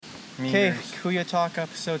Okay, meters. Kuya Talk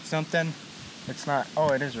episode something. It's not.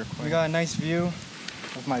 Oh, it is recording. We got a nice view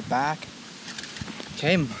of my back.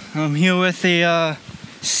 Okay, I'm here with a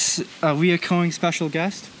reoccurring special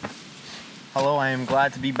guest. Hello, I am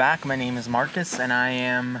glad to be back. My name is Marcus, and I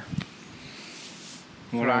am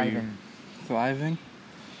What are you? Thriving.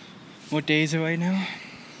 What day is it right now?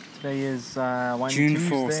 Today is June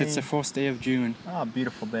Tuesday. 4th. It's the first day of June. Oh,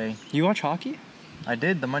 beautiful day. You watch hockey? I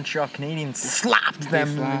did. The Montreal Canadiens slapped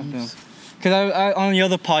them. Because I on the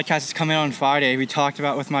other podcast that's coming out on Friday, we talked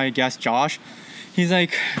about with my guest Josh. He's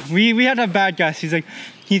like, we had a bad guess. He's like,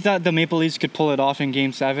 he thought the Maple Leafs could pull it off in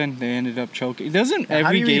Game 7. They ended up choking. Doesn't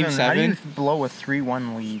every Game 7? How do you blow a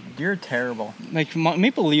 3-1 lead? You're terrible. Like,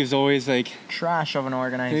 Maple Leafs always, like... Trash of an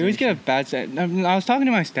organization. They always get a bad set. I was talking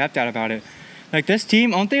to my stepdad about it. Like, this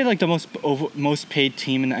team, aren't they, like, the most paid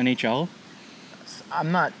team in the NHL?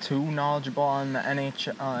 I'm not too knowledgeable on the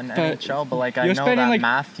NHL, but like I know spending, that like,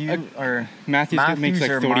 Matthews makes like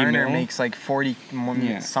or 30 Marner mil. makes like 40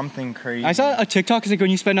 something crazy. I saw a TikTok is like when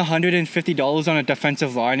you spend $150 on a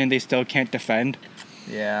defensive line and they still can't defend.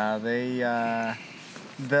 Yeah, the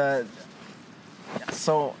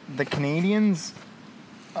Canadians,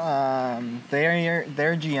 their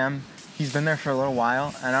GM, he's been there for a little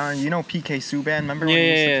while, and PK Subban. Remember when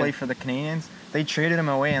he used to play for the Canadians? They traded him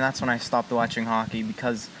away, and that's when I stopped watching hockey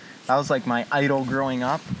because that was like my idol growing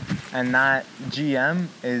up, and that GM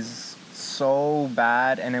is so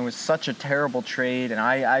bad, and it was such a terrible trade, and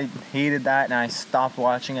I hated that, and I stopped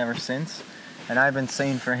watching ever since. And I've been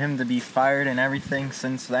saying for him to be fired and everything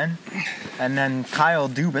since then. And then Kyle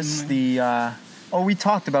Dubas, we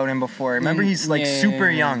talked about him before. Remember, he's like super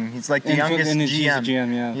young. He's like the youngest GM. He's a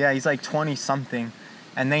GM, Yeah, he's like 20-something.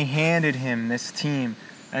 And they handed him this team.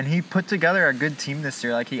 And he put together a good team this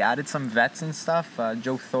year. Like, he added some vets and stuff,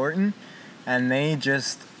 Joe Thornton. And they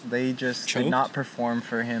just did not perform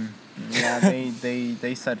for him. Yeah,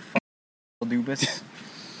 they said, fuck Dubas.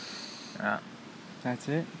 Yeah. That's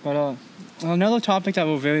it. But another topic that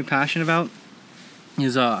we're very passionate about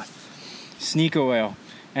is sneaker wear.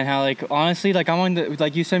 And how, like, honestly, like, I'm on the,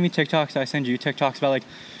 like, you send me TikToks, I send you TikToks about, like,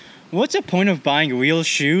 what's the point of buying real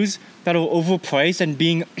shoes that are overpriced and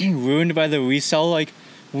being ruined by the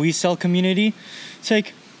resell community? It's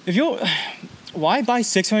like, why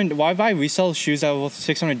buy resell shoes that are worth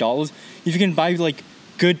 $600 if you can buy, like,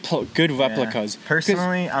 good replicas? Yeah.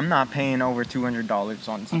 Personally, I'm not paying over $200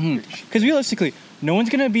 on something. Because realistically, no one's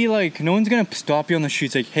gonna stop you on the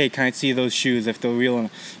shoes like, hey, can I see those shoes if they're real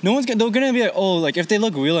enough? They're gonna be like, oh, like if they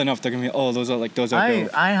look real enough, they're gonna be, oh, those are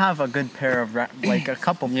good. I have a good pair of like a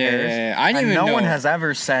couple pairs. Yeah. I didn't even know. No one has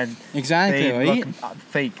ever said exactly they right? look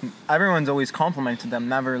fake. Everyone's always complimented them,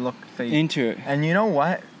 never look fake. Into it. And you know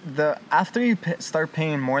what? After you start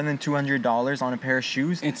paying more than $200 on a pair of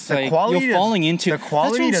shoes, it's the like quality you're falling into. The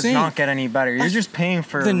quality does not get any better. You're just paying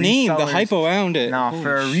for the name, the hype around it. No,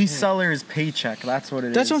 for a reseller's paycheck. That's what it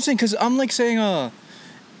is. That's what I'm saying. Because I'm like saying,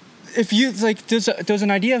 if you like, there's an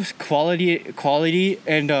idea of quality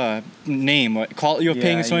and name. You're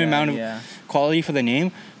paying a certain amount of quality for the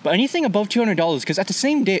name, but anything above $200, because at the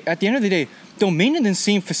end of the day, they're made in the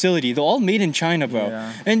same facility. They're all made in China, bro.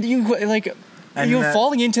 Yeah. And you like. And you're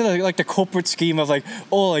falling into the corporate scheme of like,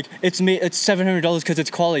 oh, like it's $700 because it's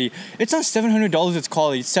quality. It's not $700 it's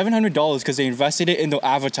quality. It's $700 because they invested it in their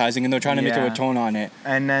advertising and they're trying to make a return on it.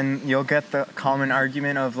 And then you'll get the common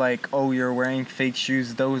argument of like, oh, you're wearing fake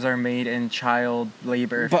shoes. Those are made in child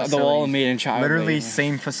labor. But they're all made in child labor. Literally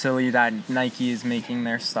same facility that Nike is making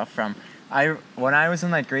their stuff from. When I was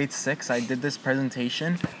in like grade 6, I did this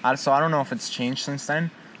presentation. So I don't know if it's changed since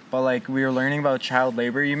then. But, like, we were learning about child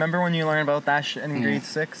labor. You remember when you learned about that shit in grade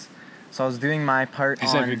 6? So I was doing my part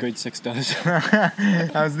on... every grade 6 does.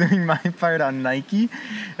 I was doing my part on Nike,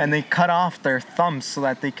 and they cut off their thumbs so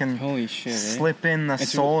that they can slip in the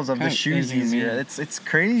soles of the shoes easier. It's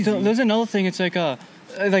crazy. So there's another thing. It's like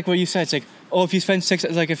what you said. It's like, oh, if you spend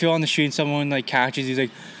if you're on the street and someone, like, catches you,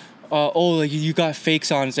 like, like you got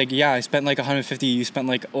fakes on. It's like, yeah, I spent like $150. You spent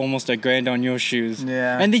like almost $1,000 on your shoes.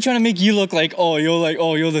 Yeah. And they trying to make you look like,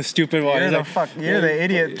 you're the stupid one. You're the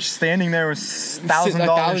idiot standing there with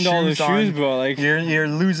 $1,000 shoes, bro. Like you're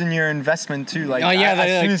losing your investment too. Like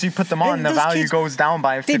as soon as you put them on, the value goes down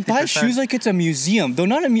by 50%. They buy shoes like it's a museum. They're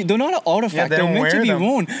not an artifact. They're meant to be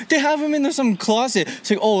worn. They have them in some closet. It's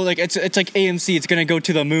like, oh, like it's like AMC. It's gonna go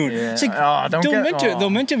to the moon. Yeah. It's like they're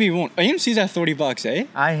meant to be worn. AMC's at $30, eh?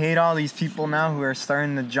 I hate all these people now who are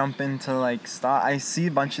starting to jump into like stock. I see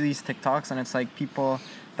a bunch of these TikToks and it's like people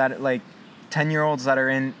that like 10-year-olds that are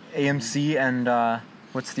in AMC and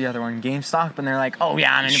what's the other one? GameStop, and they're like, oh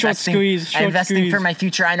yeah, I'm investing squeeze. for my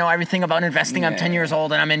future. I know everything about investing. I'm 10 years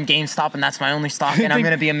old and I'm in GameStop and that's my only stock and I'm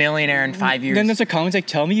gonna be a millionaire in 5 years. Then there's a comment like,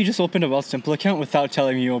 tell me you just opened a Wealthsimple account without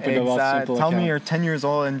telling me you opened a Wealthsimple account. Tell me you're 10 years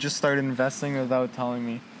old and just started investing without telling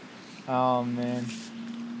me. Oh man,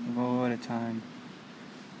 what a time.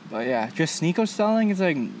 But yeah, just sneaker selling is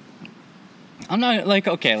like, I'm not like,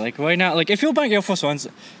 okay, like right now, like if you're buying Air Force Ones,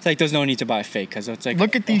 it's like there's no need to buy fake because it's like.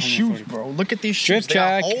 Look at these shoes, bro. Look at these shoes. They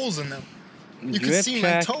got holes in them. You can see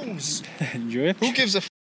my toes. Drip. Who gives a f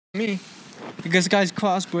me? Because guys,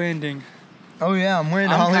 cross branding. Oh yeah, I'm wearing.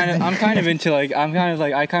 I'm kind of into like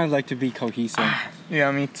I kind of like to be cohesive.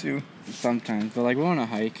 Yeah, me too. Sometimes, but like we're on a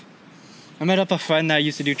hike. I met up a friend that I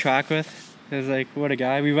used to do track with. It was like, what a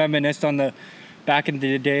guy. We reminisced on the back in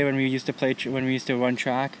the day when we used to run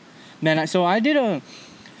track. Man, so I did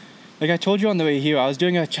like I told you on the way here, I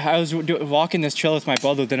was walking this trail with my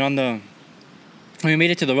brother. Then when we made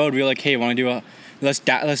it to the road, we were like, hey, want to do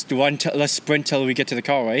let's sprint till we get to the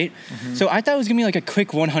car, right? Mm-hmm. So I thought it was gonna be like a quick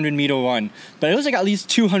 100-meter run, but it was like at least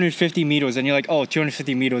 250 meters, and you're like, oh,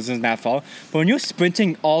 250 meters isn't that far. But when you're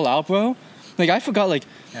sprinting all out, bro, like I forgot, like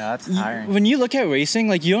yeah, that's tiring. When you look at racing,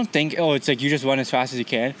 like you don't think, oh, it's like you just run as fast as you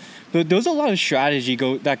can, but there's a lot of strategy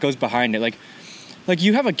that goes behind it, like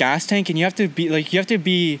you have a gas tank and you have to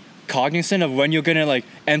be cognizant of when you're gonna like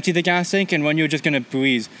empty the gas tank and when you're just gonna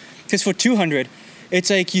breeze. Because for 200, it's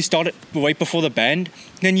like you start it right before the bend,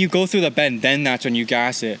 then you go through the bend, then that's when you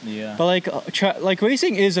gas it. Yeah. But like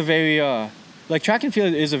racing is a very like track and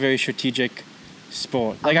field is a very strategic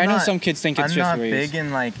sport. Like I know some kids think it's just race. I'm not big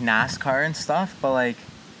in like NASCAR and stuff, but like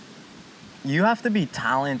you have to be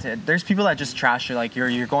talented. There's people that just trash you, like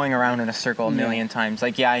you're going around in a circle a million times.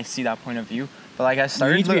 Like yeah, I see that point of view. But like I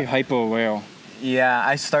started. You need to be hyper aware. Yeah,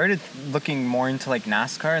 I started looking more into like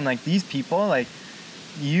NASCAR and like these people, like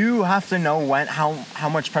you have to know how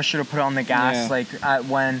much pressure to put on the gas, like at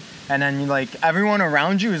when, and then like everyone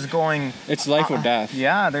around you is going. It's life or death.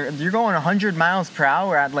 Yeah, you're going 100 miles per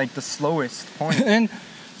hour at like the slowest point. And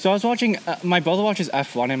so I was watching. My brother watches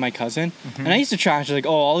F1 and my cousin, and I used to trash like,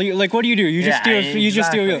 oh, like what do? You just do it. You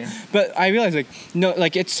just do it. But I realized like no,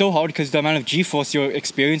 like it's so hard because the amount of G-force you're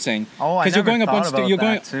experiencing. Oh, I never you're going thought about you're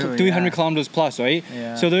going that too, 300 kilometers plus, right?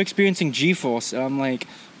 Yeah. So they're experiencing G-force. I'm like,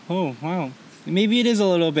 oh wow, maybe it is a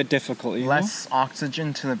little bit difficult. Less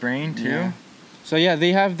oxygen to the brain too. Yeah. So yeah,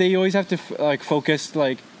 they always have to like focus,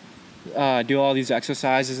 like do all these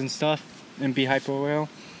exercises and stuff and be hyper aware.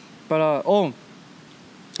 But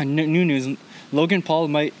new news. Logan Paul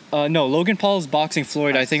is boxing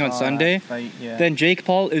Floyd, I think, on Sunday. Fight, yeah. Then Jake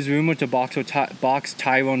Paul is rumored to box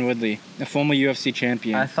Tyron Woodley, a former UFC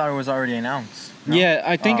champion. I thought it was already announced. No? Yeah,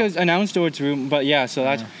 I think it was announced or it's rumored, but yeah, so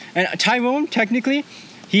that's... And Tyron, technically,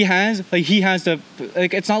 he has the...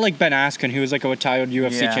 Like, it's not like Ben Askren, who was like a retired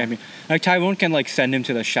UFC champion. Like, Tyron can like send him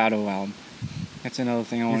to the shadow realm. That's another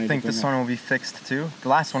thing I wanted to bring up. You think this one will be fixed too? The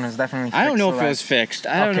last one is definitely fixed. I don't know if it was fixed.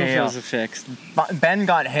 I don't know if it was fixed. Ben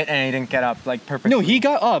got hit and he didn't get up, like, purposely. No, he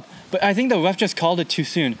got up, but I think the ref just called it too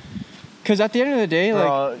soon. Because at the end of the day,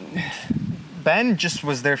 like... Ben just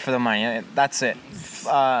was there for the money. That's it.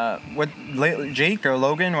 Jake or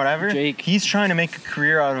Logan, whatever, he's trying to make a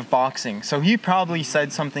career out of boxing. So he probably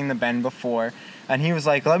said something to Ben before, and he was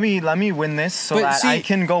like, let me win this so that I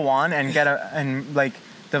can go on and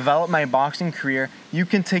develop my boxing career. You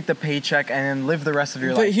can take the paycheck and then live the rest of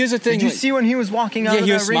your life. But here's the thing. Did you see when he was walking out of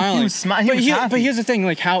that ring? He was smiling. He was happy. But here's the thing,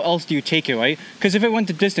 like, how else do you take it, right? Because if it went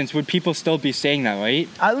the distance, would people still be saying that, right?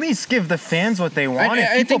 At least give the fans what they want.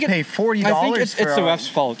 People pay $40 I think it's the ref's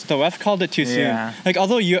fault. The ref called it too soon. Like,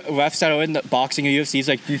 although refs that are in the boxing or UFC, is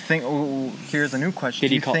like... Do you think... here's a new question.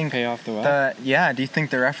 Did he pay off the ref? Do you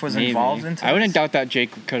think the ref was involved into this? I wouldn't doubt that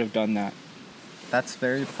Jake could have done that. That's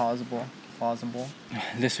very plausible.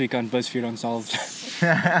 This week on BuzzFeed Unsolved.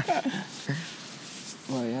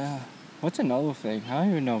 Well, yeah. What's another thing? I don't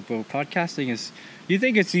even know, bro. Podcasting is... You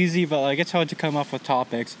think it's easy, but like it's hard to come up with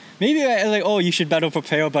topics. Maybe like, oh, you should better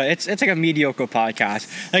prepare, but it's like a mediocre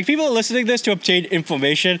podcast. Like people are listening to this to obtain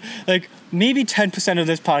information. Like maybe 10% of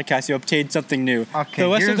this podcast you obtain something new. Okay, the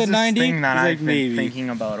rest of the 90 thing that I've been maybe thinking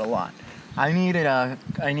about a lot. I need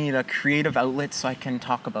a creative outlet so I can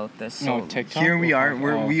talk about this. So TikTok? Here we are.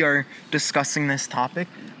 We are discussing this topic.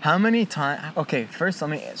 How many times... Okay, first let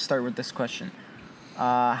me start with this question.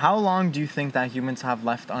 How long do you think that humans have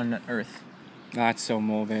left on Earth? That's so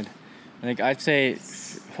morbid. Like I'd say,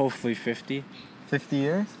 hopefully 50. 50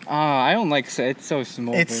 years? I don't like it's so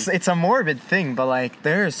morbid. It's a morbid thing, but like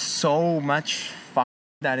there's so much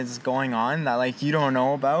that is going on that like you don't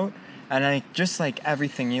know about. And like just like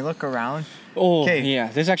everything, you look around. Oh, yeah,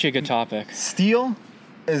 this is actually a good topic. Steel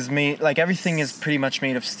is made, like everything is pretty much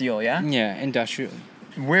made of steel, yeah? Yeah, industrially.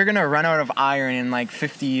 We're going to run out of iron in like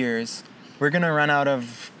 50 years. We're going to run out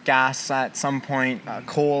of gas at some point,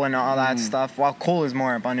 coal and all that stuff. Well, coal is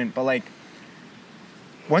more abundant, but like,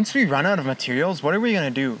 once we run out of materials, what are we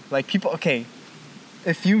going to do? Like people, okay,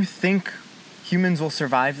 if you think humans will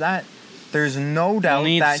survive that, there's no doubt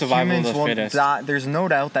that humans will die. There's no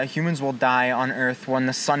doubt that humans will die on Earth when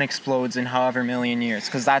the sun explodes in however million years,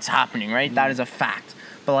 because that's happening, right? That is a fact.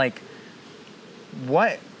 But like,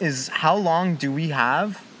 how long do we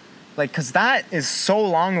have? Like, because that is so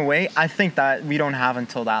long away. I think that we don't have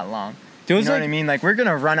until that long. You know what I mean? Like, we're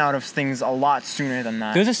gonna run out of things a lot sooner than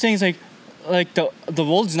that. There's just things like the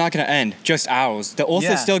world's not gonna end, just ours. The Earth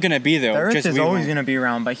is still gonna be there. The Earth is always gonna be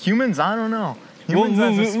around, but humans, I don't know. Humans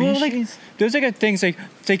as a species. There's like things like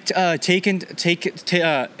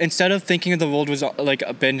instead of thinking of the world was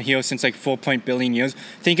like been here since like 4 billion years,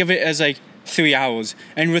 think of it as like 3 hours,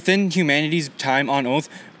 and within humanity's time on Earth,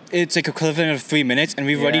 it's like equivalent of 3 minutes, and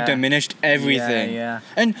we've already diminished everything.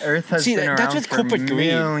 And Earth has been around that's with for corporate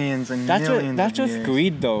millions greed. And millions That's of with years.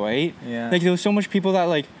 greed, though, right? Yeah. Like, there's so much people that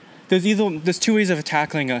like. There's two ways of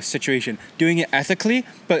tackling a situation: doing it ethically,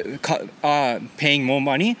 but paying more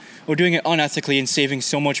money, or doing it unethically and saving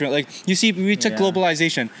so much. Like you see, we took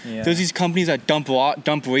globalization. Yeah. There's these companies that dump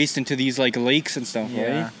waste into these like lakes and stuff,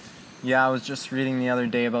 right? Yeah, I was just reading the other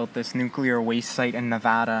day about this nuclear waste site in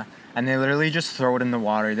Nevada, and they literally just throw it in the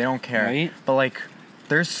water. They don't care. Right? But like,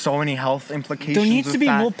 there's so many health implications. There needs to be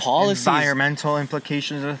more policies. Environmental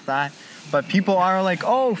implications with that. But people are like,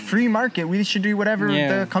 oh, free market. We should do whatever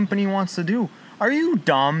the company wants to do. Are you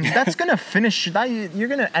dumb? That's going to finish that. You're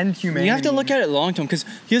going to end humanity. You have to look at it long term, because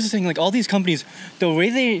here's the thing. Like, all these companies, the way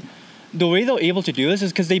they're able to do this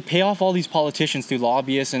is because they pay off all these politicians through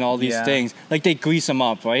lobbyists and all these things. Like, they grease them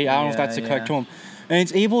up, right? I don't know if that's the correct term. And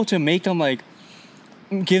it's able to make them, like,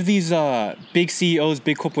 give these big CEOs,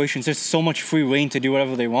 big corporations, there's so much free reign to do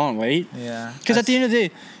whatever they want, right? Yeah. Because at the end of the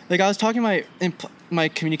day, like I was talking in my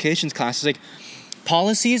communications classes, like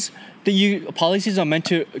policies are meant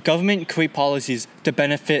to, government create policies to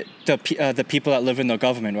benefit the people that live in the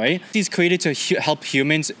government, right? These created to help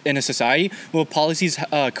humans in a society, while policies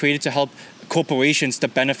created to help corporations to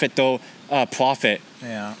benefit their profit.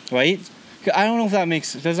 Yeah. Right? I don't know if that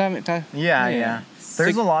makes, does that? Yeah.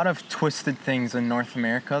 There's a lot of twisted things in North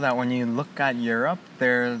America that when you look at Europe,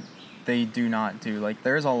 they do not do. Like,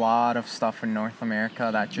 there's a lot of stuff in North America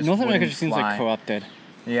that just North America just seems like corrupted.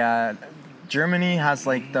 Yeah, Germany has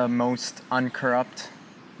like the most uncorrupt.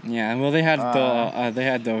 Yeah, well, they had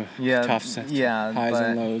the tough highs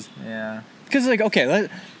and lows. Yeah. Because like, okay,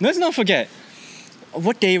 let's not forget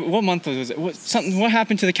what month was it? What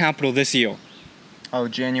happened to the Capitol this year? Oh,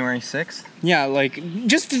 January 6th? Yeah, like,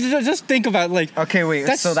 just think about, like... Okay, wait,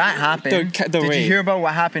 so that happened. Did you hear about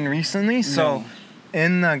what happened recently? No. So,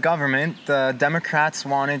 in the government, the Democrats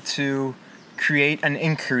wanted to create an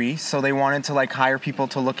inquiry, so they wanted to, like, hire people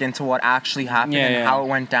to look into what actually happened how it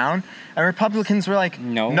went down. And Republicans were like,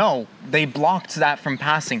 no, they blocked that from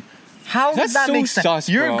passing. How does that make sense? Sus,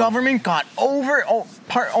 Your government got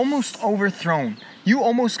almost overthrown. You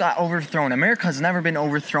almost got overthrown. America's never been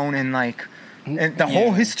overthrown in, like... the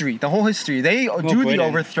whole history. They do the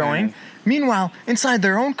overthrowing. Meanwhile, inside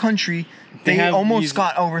their own country, they almost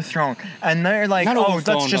got overthrown. And they're like,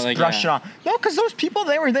 let's just brush it off. No, because those people,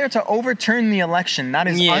 they were there to overturn the election. That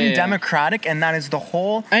is undemocratic, and that is the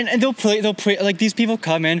whole... And they'll play, like, these people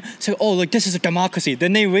come in, say, oh, like, this is a democracy.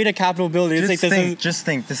 Then they raid a Capitol building. Just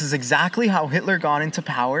think. This is exactly how Hitler got into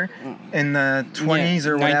power in the 20s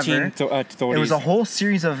or whatever. 1930s. It was a whole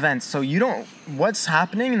series of events. So what's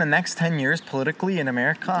happening in the next 10 years politically in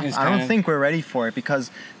America, I don't think we're ready for it,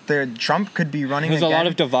 because Trump could be running again. There's a lot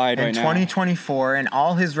of divide right now. In 2024, and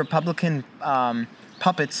all his Republican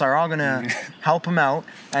puppets are all going to help him out,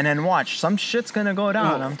 and then watch. Some shit's going to go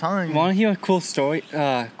down, I'm telling you. Want to hear a cool story,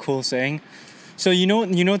 cool saying? So you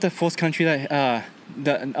know the first country that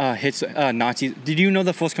hits Nazis, did you know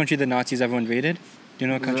the first country the Nazis ever invaded? Do you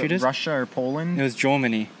know what country it is? Russia or Poland? It was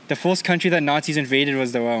Germany. The first country that Nazis invaded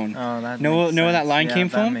was their own. Oh, that know where that line came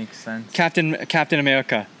from? That makes sense. Captain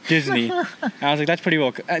America, Disney. And I was like, that's pretty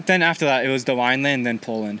well. Then after that, it was the Rhineland, then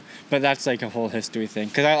Poland. But that's like a whole history thing.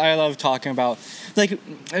 Because I love talking about, like,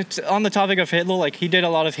 it's on the topic of Hitler, like, he did a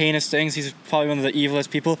lot of heinous things. He's probably one of the evilest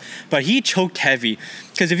people. But he choked heavy.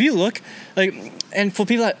 Because if you look, like, and for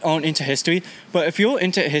people that aren't into history, but if you're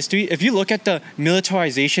into history, if you look at the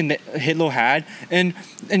militarization that Hitler had, in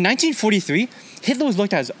 1943, Hitler was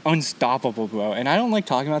looked at as unstoppable, bro. And I don't like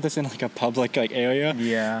talking about this in like a public like area.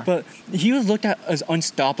 Yeah. But he was looked at as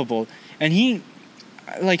unstoppable, and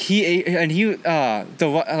after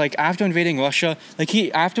invading Russia,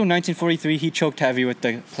 after 1943 he choked heavy with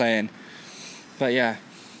the plan. But yeah.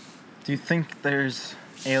 Do you think there's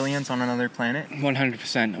aliens on another planet?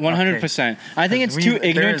 100%. 100%. I think it's too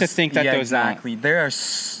ignorant to think that there's exactly.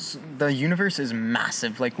 The universe is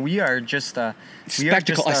massive. Like we are just a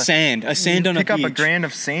spectacle, a sand on a beach. Pick up a grain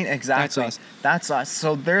of sand. Exactly. That's us.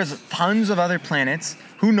 So there's tons of other planets.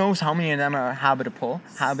 Who knows how many of them are habitable?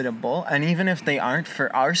 And even if they aren't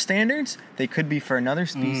for our standards, they could be for another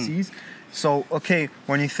species. So okay,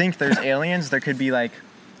 when you think there's aliens, there could be like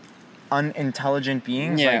unintelligent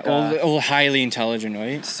beings. Yeah, all highly intelligent,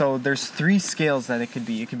 right? So there's 3 scales that it could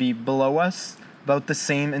be. It could be below us, about the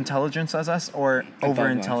same intelligence as us, or over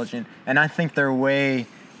intelligent. And I think they're way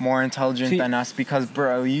more intelligent than us because,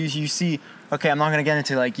 bro, you see. Okay, I'm not gonna get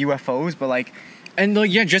into like UFOs, but like. And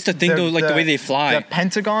just to think the way they fly. The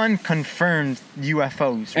Pentagon confirmed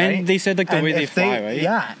UFOs, right? And they said the way they fly, right?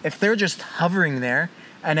 Yeah, if they're just hovering there.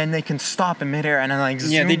 And then they can stop in midair and then like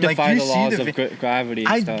zoom. Yeah, they defy the laws of gravity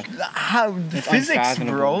and stuff. How physics,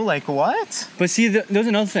 bro? Like what? But see, there's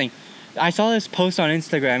another thing. I saw this post on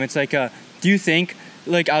Instagram. It's like, do you think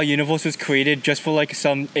like our universe was created just for like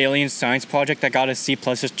some alien science project that got a C+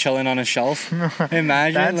 just chilling on a shelf?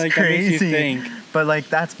 Imagine, that's like crazy. That makes you think. But like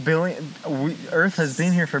that's Earth has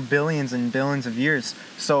been here for billions and billions of years.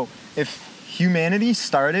 So if humanity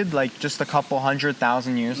started like just a couple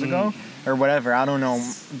 100,000 years ago. Or whatever, I don't know.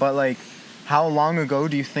 But, like, how long ago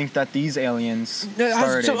do you think that these aliens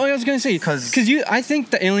started? I was going to say, because I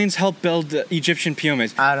think the aliens helped build the Egyptian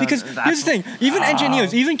pyramids. Because here's the thing, even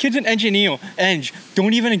engineers, even kids in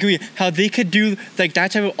don't even agree how they could do, like,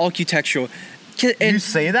 that type of architecture. You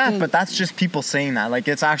say that, but that's just people saying that. Like,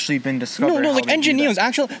 it's actually been discovered. No, like, engineers,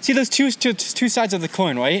 see, there's two sides of the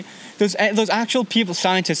coin, right? Those actual people,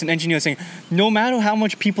 scientists and engineers saying, no matter how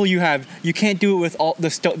much people you have, you can't do it with all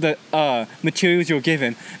the materials you're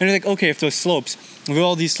given. And they're like, okay, if there's slopes, with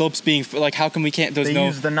all these slopes being, like, how come we can't, They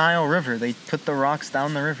use the Nile River. They put the rocks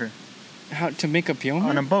down the river. How, to make a pyramid?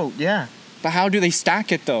 On a boat, yeah. But how do they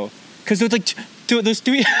stack it, though? Because there's, like, there's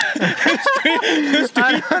three...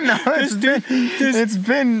 I don't know. It's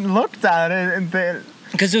been looked at.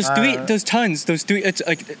 Because there's tons. It's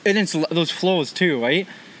like, and it's those flows, too, right?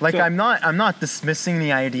 Like, so, I'm not dismissing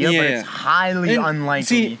the idea, but it's highly unlikely.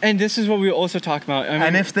 See, and this is what we also talk about. I mean,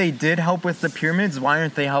 and if they did help with the pyramids, why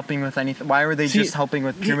aren't they helping with anything? Why were they just helping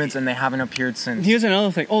with pyramids and they haven't appeared since? Here's another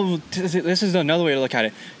thing. Oh, this is another way to look at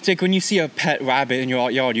it. It's like when you see a pet rabbit in your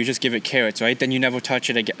yard, you just give it carrots, right? Then you never touch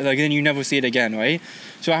it again. Like, then you never see it again, right?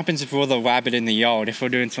 So what happens if we're the rabbit in the yard, if we're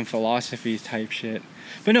doing some philosophy type shit?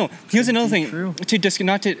 But no, here's another thing.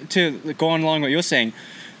 Not to go on along what you're saying.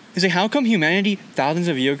 It's like, how come humanity thousands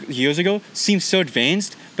of years ago seems so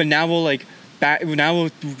advanced, but now we're like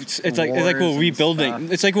it's like we're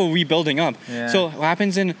rebuilding. It's like we're rebuilding up. Yeah. So what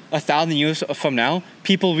happens in 1,000 years from now?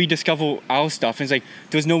 People rediscover our stuff, and it's like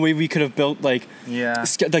there's no way we could have built like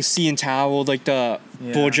CN Tower, like the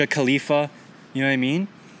Burj Khalifa. You know what I mean?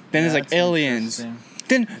 Then there's like aliens.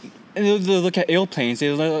 Then they'll look at airplanes.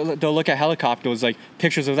 They'll look at helicopters, like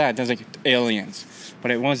pictures of that. There's like aliens. But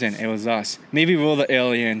it wasn't. It was us. Maybe we're the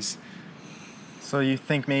aliens. So you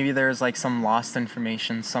think maybe there's like some lost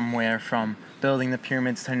information somewhere from building the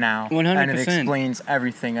pyramids to now, 100%. And it explains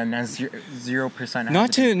everything, and has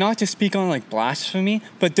 0%. Not to speak on like blasphemy,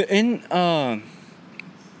 but the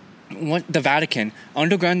Vatican,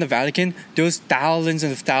 underground the Vatican, there's thousands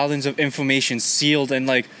and thousands of information sealed and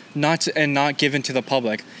like not given to the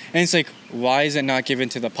public. And it's like, why is it not given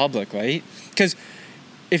to the public, right? Because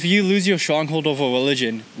if you lose your stronghold over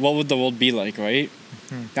religion, what would the world be like, right?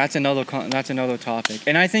 Mm-hmm. That's another topic,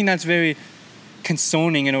 and I think that's very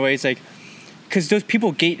concerning in a way. It's like, because those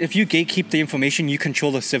people if you gatekeep the information, you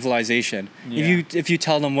control the civilization. Yeah. If you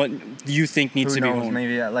tell them what you think needs to be known.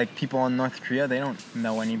 Maybe like people in North Korea, they don't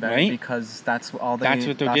know any better, right? Because that's all all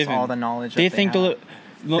the knowledge. They think they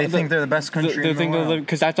think they're the best country in the world.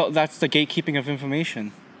 Because that's the gatekeeping of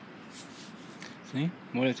information. See?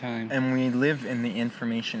 What a time. And we live in the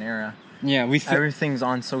information era. Yeah, everything's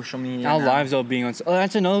on social media. Our lives are being on. Oh,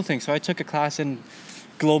 that's another thing. So I took a class in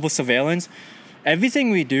global surveillance.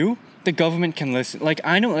 Everything we do, the government can listen. Like,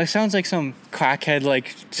 I know it sounds like some crackhead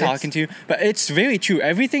like talking to you, but it's very true.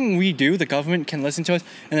 Everything we do, the government can listen to us,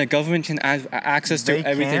 and the government can have access to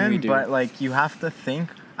everything we do. But like, you have to think.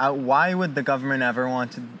 Why would the government ever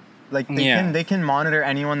want to? Like, they can monitor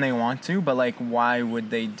anyone they want to, but like, why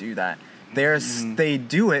would they do that? They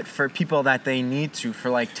do it for people that they need to, for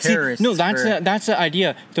like terrorists. That's the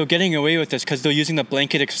idea. They're getting away with this because they're using the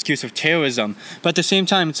blanket excuse of terrorism. But at the same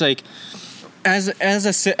time, it's like, as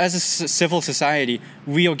a civil society,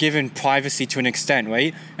 we are given privacy to an extent,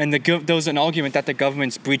 right? And there was an argument that the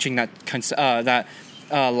government's breaching that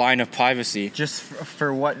line of privacy. Just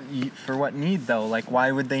for what need though? Like,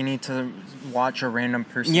 why would they need to watch a random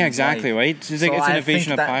person? Yeah, exactly, right? It's like it's an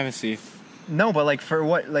invasion of privacy. No, but like for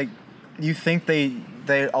what? Like, you think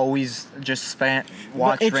they always just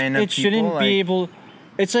watch random people? It shouldn't be able.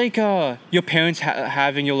 It's like your parents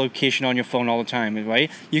having your location on your phone all the time,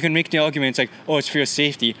 right? You can make the argument, it's like, oh, it's for your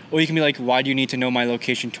safety. Or you can be like, why do you need to know my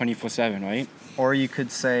location 24/7, right? Or you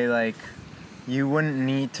could say, like, you wouldn't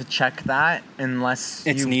need to check that unless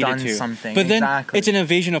you've done something. But then it's an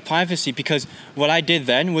invasion of privacy, because what I did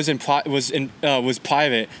then was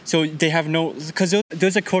private. So they have no, because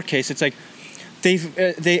there's a court case. It's like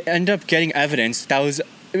they end up getting evidence that was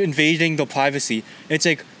invading the privacy. It's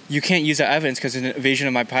like, you can't use that evidence because it's an invasion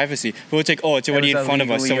of my privacy. But it's like, oh, it's already in front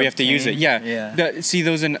of us, so we have to use it. Yeah. See,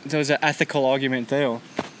 there was an ethical argument there.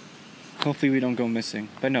 Hopefully we don't go missing.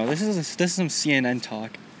 But no, this is some CNN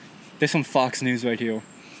talk. There's some Fox News right here.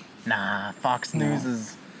 Nah, Fox News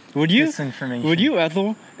is disinformation. Would you,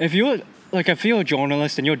 Ethel, if you're a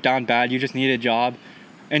journalist and you're down bad, you just need a job,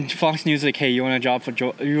 and Fox News is like, hey, you want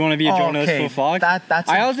to be a journalist for Fox?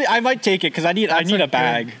 I might take it because I need a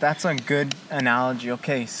bag. That's a good analogy.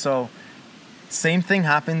 Okay, so same thing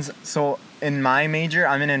happens. So in my major,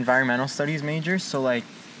 I'm an environmental studies major. So like,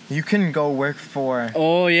 you can go work for.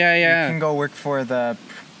 Oh yeah. You can go work for the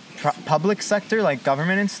public sector, like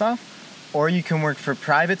government and stuff, or you can work for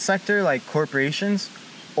private sector, like corporations,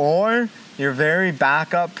 or your very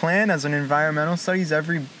backup plan as an environmental studies,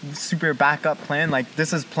 every super backup plan, like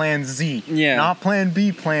this is plan Z. Yeah. Not plan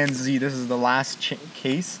B, plan Z. This is the last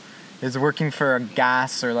case. Is working for a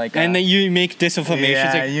gas or like. And then you make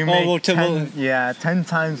disinformation. Yeah, you make 10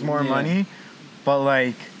 times more money, but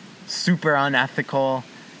like super unethical.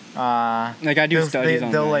 Like I do studies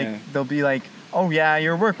on that. They'll be like, oh yeah,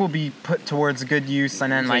 your work will be put towards good use,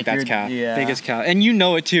 and then like that's cap. Yeah, biggest cap, and you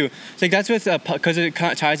know it too. It's like that's with because it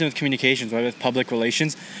ties in with communications, right? With public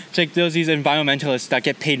relations. It's like there's these environmentalists that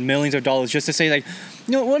get paid millions of dollars just to say like,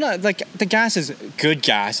 no, we're not, like, the gas is good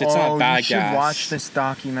gas. It's not bad gas. You should watch this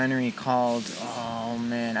documentary called, oh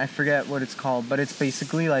man, I forget what it's called, but it's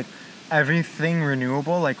basically like everything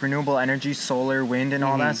renewable, like renewable energy, solar, wind, and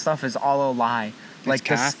all that stuff is all a lie. Like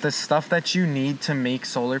the stuff that you need to make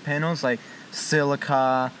solar panels, like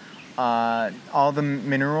silica, all the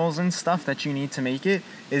minerals and stuff that you need to make it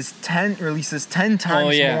releases 10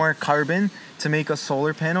 times more carbon to make a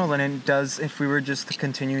solar panel than it does if we were just to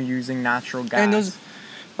continue using natural gas.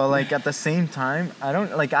 But like at the same time, I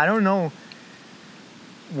don't know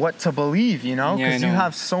what to believe, you know, because you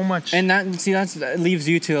have so much. And that leaves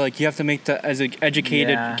you to like, you have to make as an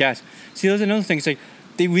educated guess. See, there's another thing. It's like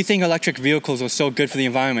we think electric vehicles are so good for the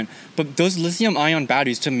environment, but those lithium-ion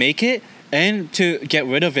batteries, to make it and to get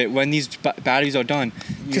rid of it when these batteries are done.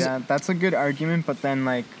 Yeah, that's a good argument, but then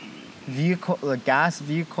like gas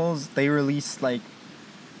vehicles, they release like,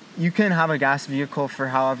 you can have a gas vehicle for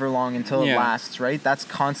however long until it lasts, right? That's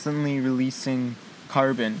constantly releasing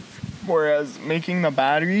carbon. Whereas making the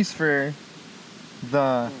batteries for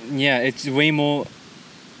the... Yeah, it's way more...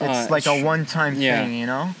 It's like a one-time thing, you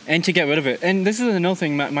know? And to get rid of it. And this is another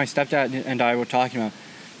thing my stepdad and I were talking about.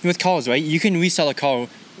 With cars, right? You can resell a car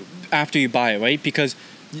after you buy it, right? Because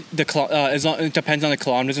it depends on the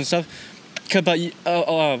kilometers and stuff. But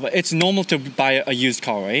it's normal to buy a used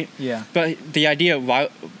car, right? Yeah. But the idea, why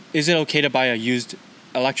is it okay to buy a used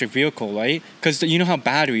electric vehicle, right? Because you know how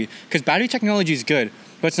battery technology is good,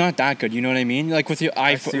 but it's not that good. You know what I mean? Like with your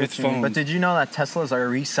iPhone, with phones. But did you know that Teslas are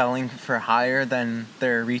reselling for higher than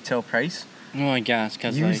their retail price? Oh, I guess.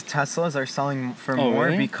 Cause used Teslas are selling for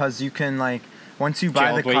more because you can, like, once you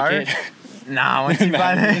buy the car. Nah, once you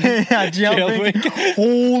buy the jailbreak.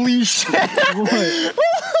 Holy shit!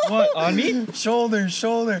 What? On me? Shoulder.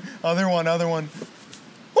 Other one.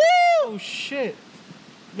 Woo! Oh shit!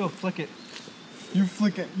 No, flick it. You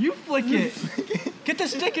flick it. Get the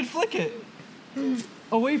stick and flick it.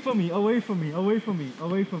 Away from me. Like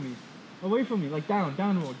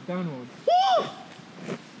downward.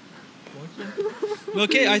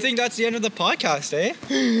 Okay, I think that's the end of the podcast, eh?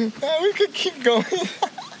 We could keep going.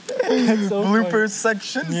 So bloopers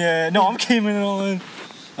section. Yeah, no, I'm keeping it all in.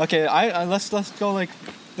 Okay, let's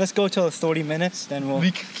go till 30 minutes, then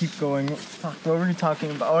we can keep going. Fuck, what were we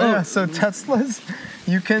talking about? Oh yeah, so Teslas,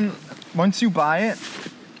 you can, once you buy it,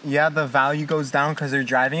 the value goes down because they're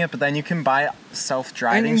driving it, but then you can buy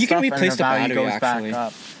self-driving and you stuff can replace and the value battery, goes actually. back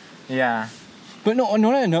up. Yeah. But no,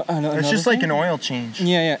 it's just like an oil change.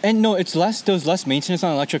 Yeah, and no, there's less maintenance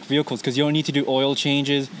on electric vehicles because you don't need to do oil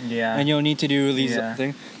changes. Yeah. And you don't need to do these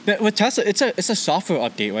things. But with Tesla, it's a software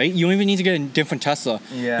update, right? You don't even need to get a different Tesla.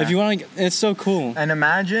 Yeah. If you want to, it's so cool. And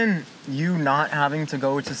imagine you not having to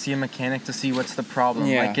go to see a mechanic to see what's the problem.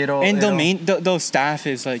 Yeah. Like the staff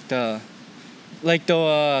is like the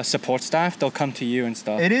support staff. They'll come to you and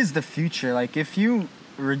stuff. It is the future. Like if you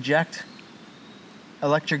reject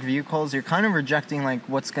electric vehicles, you're kind of rejecting like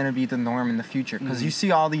what's going to be the norm in the future, because you see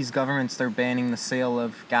all these governments, they're banning the sale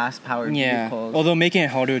of gas-powered vehicles. Although making it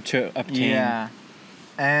harder to obtain. Yeah.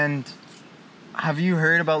 And have you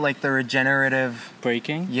heard about like the regenerative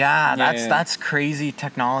braking? Yeah, that's crazy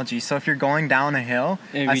technology. So if you're going down a hill,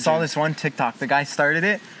 I saw this one TikTok. The guy started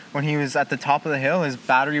it when he was at the top of the hill. His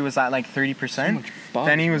battery was at like 30%.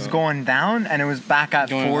 Then he was going down and it was back at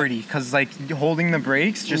 40 because like holding the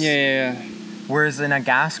brakes just whereas in a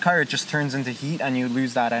gas car, it just turns into heat and you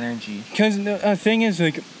lose that energy. Because the thing is,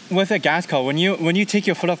 like, with a gas car, when you take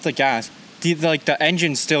your foot off the gas, the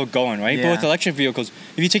engine's still going, right? Yeah. But with electric vehicles,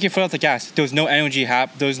 if you take your foot off the gas, there's no energy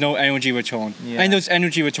there's no energy return. Yeah. And there's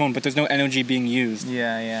energy return, but there's no energy being used.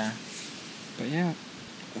 Yeah. But yeah.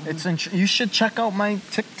 You should check out my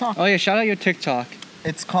TikTok. Oh yeah, shout out your TikTok.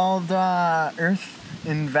 It's called Earth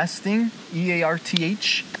Investing,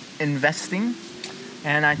 EARTH, Investing.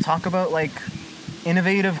 And I talk about like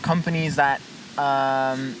innovative companies that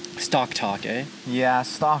stock talk, eh? Yeah,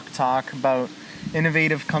 stock talk about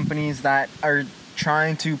innovative companies that are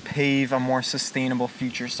trying to pave a more sustainable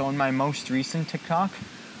future. So in my most recent TikTok,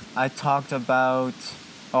 I talked about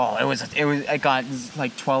it got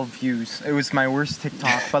like 12 views. It was my worst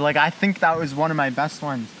TikTok, but like I think that was one of my best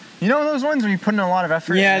ones. You know those ones when you put in a lot of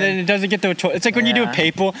effort? Yeah, then it doesn't get the... It's like when you do a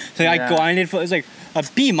paper, so I grinded for... It's like a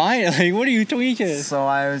B minus. Like, what are you tweaking? So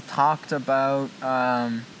I talked about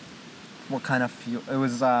what kind of fuel... It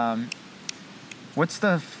was... what's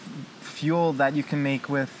the fuel that you can make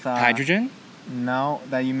with... hydrogen? No,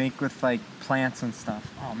 that you make with like plants and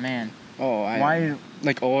stuff. Oh, man. Why?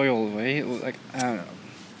 Like oil, right? Like, I don't know.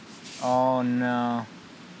 Oh, no.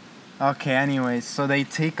 Okay, anyways, so they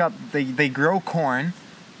they grow corn.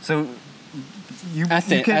 So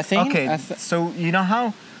so you know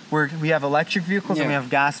how we have electric vehicles and we have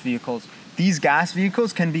gas vehicles. These gas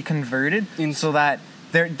vehicles can be converted so that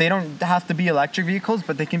they don't have to be electric vehicles,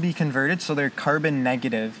 but they can be converted so they're carbon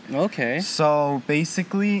negative. Okay. So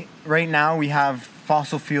basically, right now we have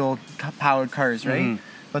fossil fuel powered cars, right? Mm.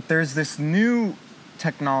 But there's this new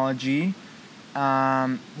technology.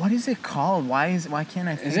 What is it called? Why can't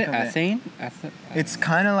I think of it? Is it ethane? It's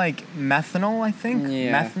kind of like methanol, I think.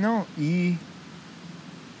 Yeah.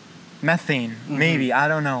 Methane, maybe. I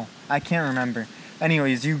don't know. I can't remember.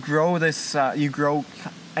 Anyways, you grow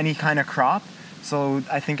any kind of crop. So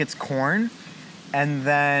I think it's corn. And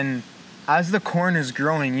then as the corn is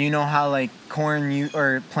growing, you know how like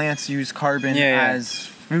or plants use carbon as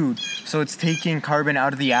food. So it's taking carbon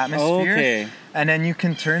out of the atmosphere. Okay. And then you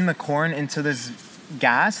can turn the corn into this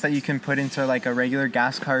gas that you can put into like a regular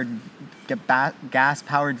gas-powered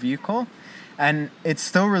vehicle. And it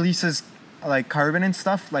still releases like carbon and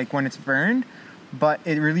stuff like when it's burned, but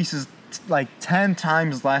it releases like 10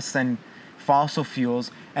 times less than fossil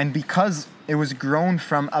fuels. And because it was grown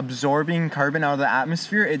from absorbing carbon out of the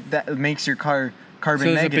atmosphere, that makes your car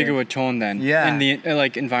carbon negative. So there's a bigger return then. Yeah. In the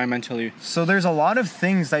like environmentally. So there's a lot of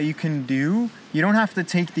things that you can do. You don't have to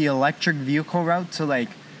take the electric vehicle route to like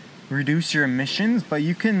reduce your emissions, but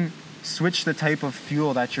you can switch the type of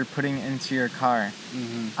fuel that you're putting into your car.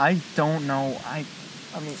 Mm-hmm. I don't know. I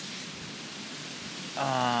mean,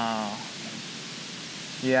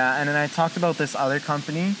 yeah. And then I talked about this other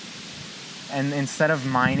company. And instead of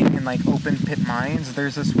mining in like open pit mines,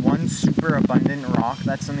 there's this one super abundant rock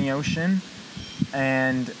that's in the ocean.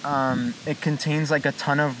 And it contains like a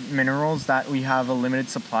ton of minerals that we have a limited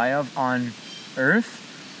supply of on Earth.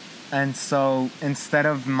 And so instead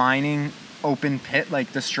of mining open pit,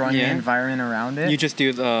 like destroying the environment around it, you just do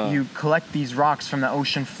you collect these rocks from the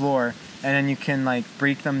ocean floor, and then you can like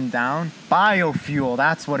break them down. Biofuel,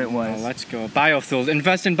 that's what it was. Oh, let's go. Biofuels.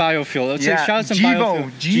 Invest in biofuel. Let's shout out some biofuel.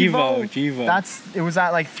 Gevo. It was at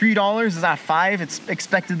like $3. It's at $5. It's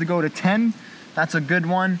expected to go to $10. That's a good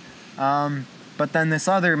one. But then this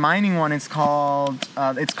other mining one is called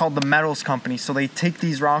the Metals Company. So they take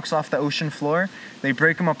these rocks off the ocean floor, they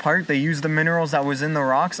break them apart, they use the minerals that was in the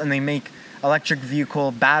rocks, and they make electric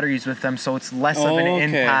vehicle batteries with them, so it's less of an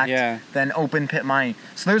impact than open pit mining.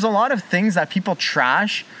 So there's a lot of things that people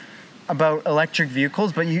trash about electric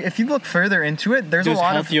vehicles, but if you look further into it, there's a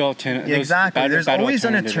lot of exactly. There's always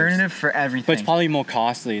an alternative for everything. But it's probably more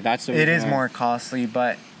costly. That's the reason. It is more costly,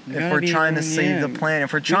 but if we're trying to save the planet,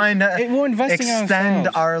 if we're trying to extend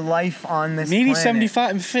our life on this maybe planet.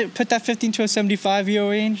 75, put that 15 to a 75-year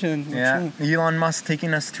range. And Elon Musk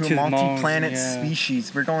taking us to a multi-planet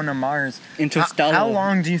species. We're going to Mars. Interstellar. How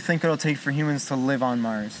long do you think it'll take for humans to live on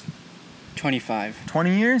Mars? 25.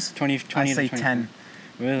 20 years? 20 I say 10.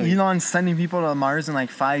 Really? Elon's sending people to Mars in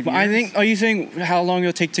like 5 years. I think. Are you saying how long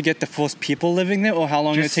it'll take to get the first people living there, or how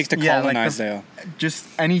long it'll take to colonize there? Just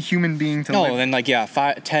any human being to live. No, then like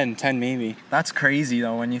 10 maybe. That's crazy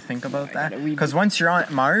though when you think about that. Because once you're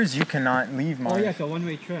on Mars, you cannot leave Mars. Oh yeah, it's a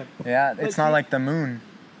one-way trip. Yeah, it's not like the moon.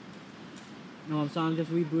 No, so I'm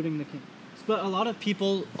just rebooting the. But a lot of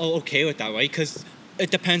people are okay with that, right? Because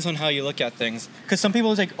it depends on how you look at things. Because some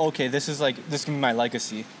people are like, okay, this can be my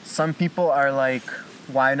legacy. Some people are like,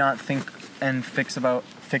 why not think and fix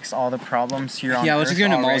all the problems here on Earth? Yeah, we're just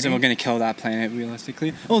going to Mars and we're going to kill that planet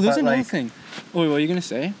realistically. Oh, there's another thing. Oh, wait, what are you going to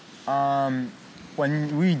say?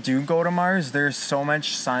 When we do go to Mars, there's so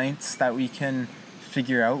much science that we can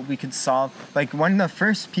figure out. We could solve, like when the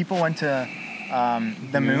first people went to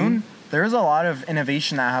the moon, there was a lot of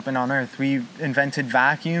innovation that happened on Earth. We invented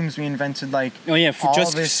vacuums. We invented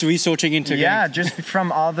researching into just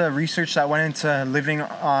from all the research that went into living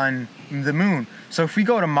on the moon. So if we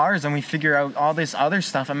go to Mars and we figure out all this other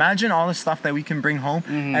stuff, imagine all the stuff that we can bring home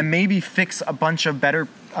and maybe fix a bunch of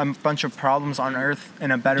problems on Earth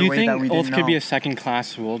in a better way that we didn't know. Do you think Earth could be a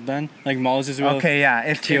second-class world then? Like Mars is real? Okay, yeah.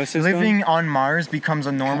 If living on Mars becomes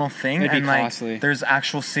a normal thing and like there's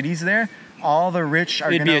actual cities there, all the rich are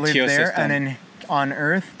going to live there, and then on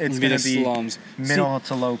Earth it's going to be slums. Middle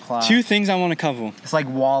to low class. Two things I want to cover. It's like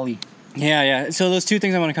WALL-E. Yeah. So those two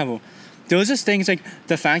things I want to cover. Those are things like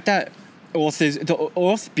the fact that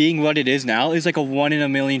Earth being what it is now is like a 1 in a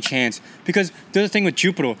million chance. Because there's a thing with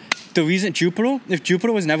Jupiter. The reason if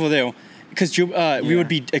Jupiter was never there, because we would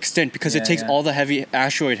be extinct because it takes all the heavy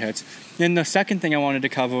asteroid hits. Then the second thing I wanted to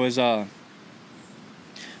cover is the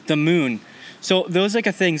moon. So those like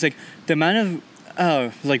a things like the amount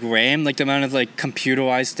of like RAM, like the amount of like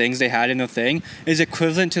computerized things they had in the thing is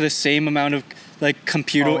equivalent to the same amount of like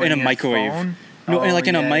computer in a microwave. Phone? No,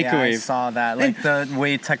 in a microwave. Yeah, I saw that. Like the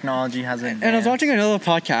way technology has advanced. And I was watching another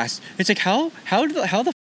podcast. It's like how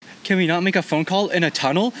the can we not make a phone call in a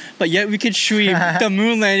tunnel, but yet we could stream the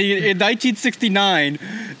moon landing in 1969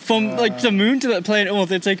 from like the moon to the planet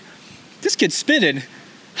Earth. It's like this kid's spitting.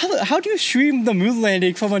 How do you stream the moon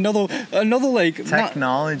landing from another like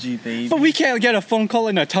technology, baby? But we can't get a phone call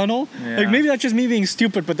in a tunnel. Yeah. Like maybe that's just me being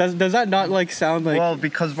stupid. But does that not like sound like? Well,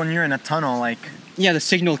 because when you're in a tunnel, like. Yeah, the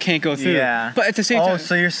signal can't go through. Yeah. But at the same time. Oh,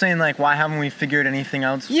 so you're saying like, why haven't we figured anything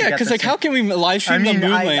else? Yeah, because like, how can we live stream the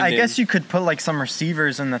moon landing? I guess you could put like some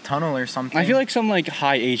receivers in the tunnel or something. I feel like some like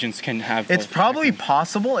high agents can have. It's probably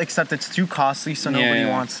possible, except it's too costly, so nobody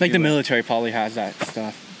wants to. Like the military probably has that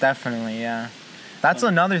stuff. Definitely, yeah. That's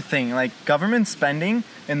another thing. Like government spending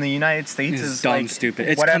in the United States is dumb, like stupid.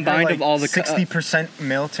 It's combined of all the 60%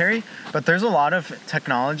 military, but there's a lot of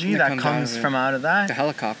technology that comes from out of that. The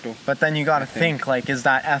helicopter. But then you got to think like, is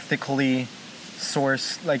that ethically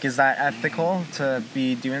sourced? Like, is that ethical to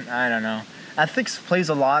be doing? I don't know. Ethics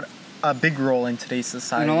plays a big role in today's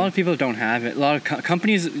society. And a lot of people don't have it. A lot of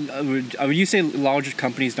companies. Would you say large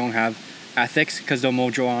companies don't have ethics because they're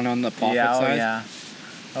more drawn on the profit side?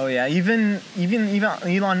 Oh yeah, even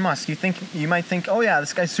Elon Musk. You might think, oh yeah,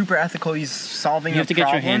 this guy's super ethical. He's solving a problem. You have to get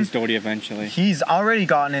your hands dirty eventually. He's already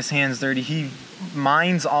gotten his hands dirty. He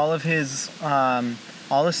mines all of his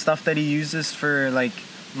all the stuff that he uses for like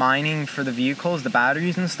mining for the vehicles, the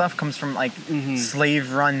batteries and stuff comes from like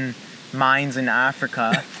slave-run mines in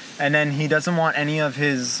Africa. And then he doesn't want any of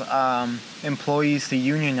his employees to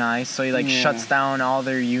unionize, so he shuts down all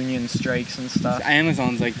their union strikes and stuff.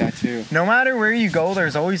 Amazon's like that too. No matter where you go,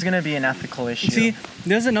 there's always going to be an ethical issue. See,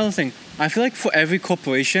 there's another thing. I feel like for every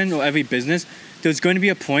corporation or every business, there's going to be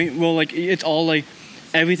a point where like it's all like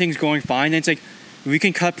everything's going fine. And it's like we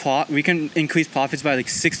can increase profits by like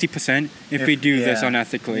 60% if we do this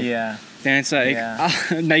unethically. Yeah. Then it's like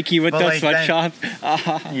Nike with the sweatshops.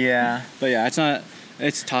 Yeah. But yeah, it's not.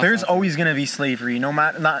 It's tough. There's always gonna be slavery, no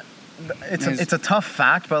matter it's a tough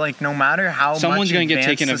fact, but like no matter how someone's gonna get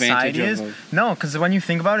taken advantage of. No, because when you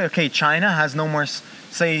think about it, okay, China has no more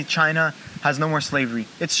slavery.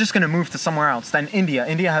 It's just gonna move to somewhere else. Then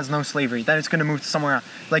India has no slavery. Then it's gonna move to somewhere else.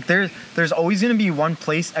 Like there's always gonna be one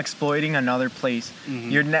place exploiting another place.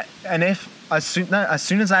 And if as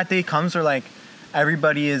soon as that day comes where like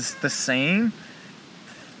everybody is the same,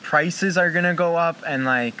 prices are gonna go up and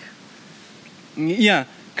like. Yeah,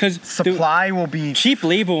 because supply will be cheap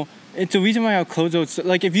labor. It's the reason why our clothes are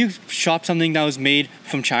like if you shop something that was made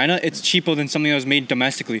from China, it's cheaper than something that was made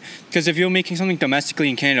domestically. Because if you're making something domestically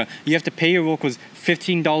in Canada, you have to pay your workers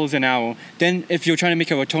 $15 an hour. Then if you're trying to make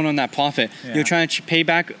a return on that profit, you're trying to pay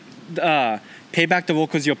back the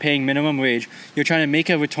workers you're paying minimum wage. You're trying to make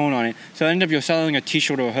a return on it. So end up you're selling a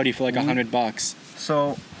t-shirt or a hoodie for like $100.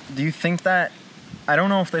 So do you think that, I don't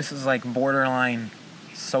know if this is like borderline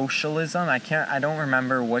socialism. I don't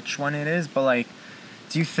remember which one it is, but like,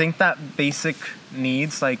 do you think that basic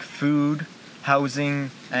needs like food,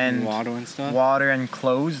 housing, and water and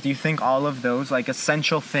clothes, do you think all of those like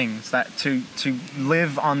essential things that to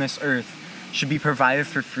live on this earth should be provided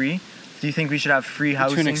for free? Do you think we should have free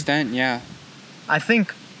housing? To an extent, yeah. I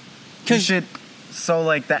think we should. So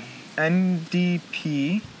like the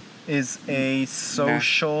NDP is a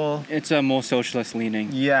social. It's a more socialist leaning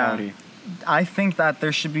party. I think that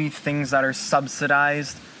there should be things that are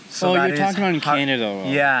subsidized. So you're talking about in Canada, though.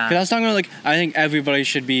 Yeah. Because I was talking about, like, I think everybody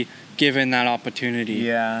should be given that opportunity.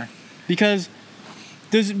 Yeah. Because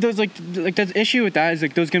there's the issue with that is,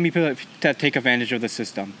 like, there's going to be people that take advantage of the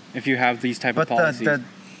system if you have these type of policies. But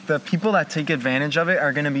the people that take advantage of it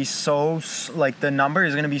are going to be so, like, the number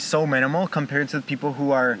is going to be so minimal compared to the people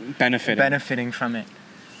who are benefiting from it.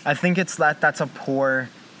 I think that's a poor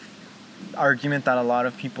argument that a lot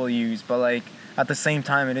of people use, but, like, at the same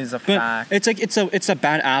time, it is a fact. It's like it's a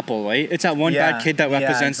bad apple, right? It's that one bad kid that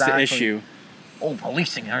represents the issue. Oh,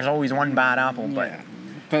 policing! There's always one bad apple, but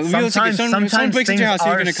sometimes things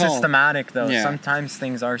are systematic, though. Yeah. Sometimes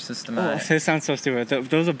things are systematic. Oh, this sounds so stupid.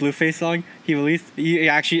 There was a Blueface song he released. He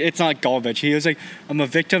actually, it's not garbage. He was like, "I'm a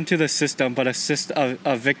victim to the system, but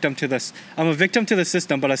a victim to the. I'm a victim to the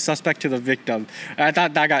system, but a suspect to the victim." I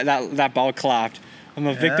thought that ball clapped. I'm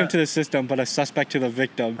a victim to the system, but a suspect to the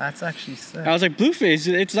victim. That's actually sick. I was like, Blueface,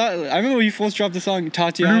 it's not... I remember when you first dropped the song,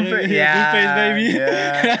 Tatiana. Blueface, Blueface, baby.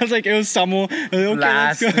 Yeah. And I was like, it was summer. Like, okay,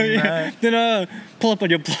 let's go. Yeah. Then pull up on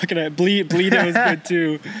your block and Bleed It was good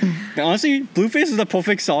too. And honestly, Blueface is the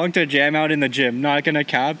perfect song to jam out in the gym, not like in a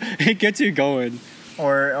cab. It gets you going.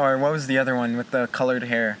 Or what was the other one with the colored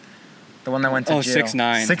hair? The one that went to jail.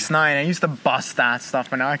 6ix9ine. 6ix9ine. I used to bust that stuff,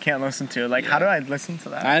 but now I can't listen to it. Like, how do I listen to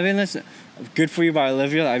that? I've been listening... Good For You by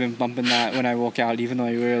Olivia. I've been bumping that when I work out, even though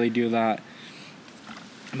I rarely do that.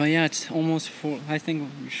 But yeah, it's almost 4. I think,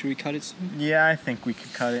 should we cut it soon? Yeah, I think we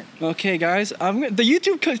could cut it. Okay, guys. The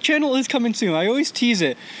YouTube channel is coming soon. I always tease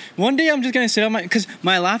it. One day I'm just going to sit on because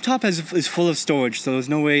my laptop is full of storage, so there's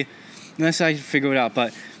no way, unless I figure it out.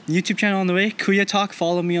 But YouTube channel on the way. Kuya Talk.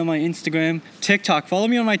 Follow me on my Instagram. TikTok. Follow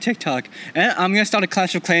me on my TikTok. And I'm going to start a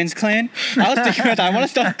Clash of Clans clan. I was thinking about that. I want to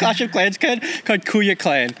start a Clash of Clans clan called Kuya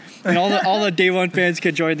Clan. And all the Day One fans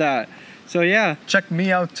can join that. So yeah. Check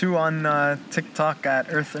me out too on TikTok at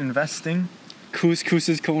Earth Investing.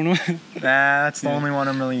 Koos's Corner. That's the only one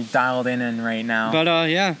I'm really dialed in right now. But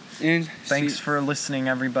yeah. And thanks for listening,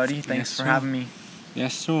 everybody. Thanks for having me.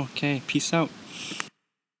 Yes, sir. Okay. Peace out.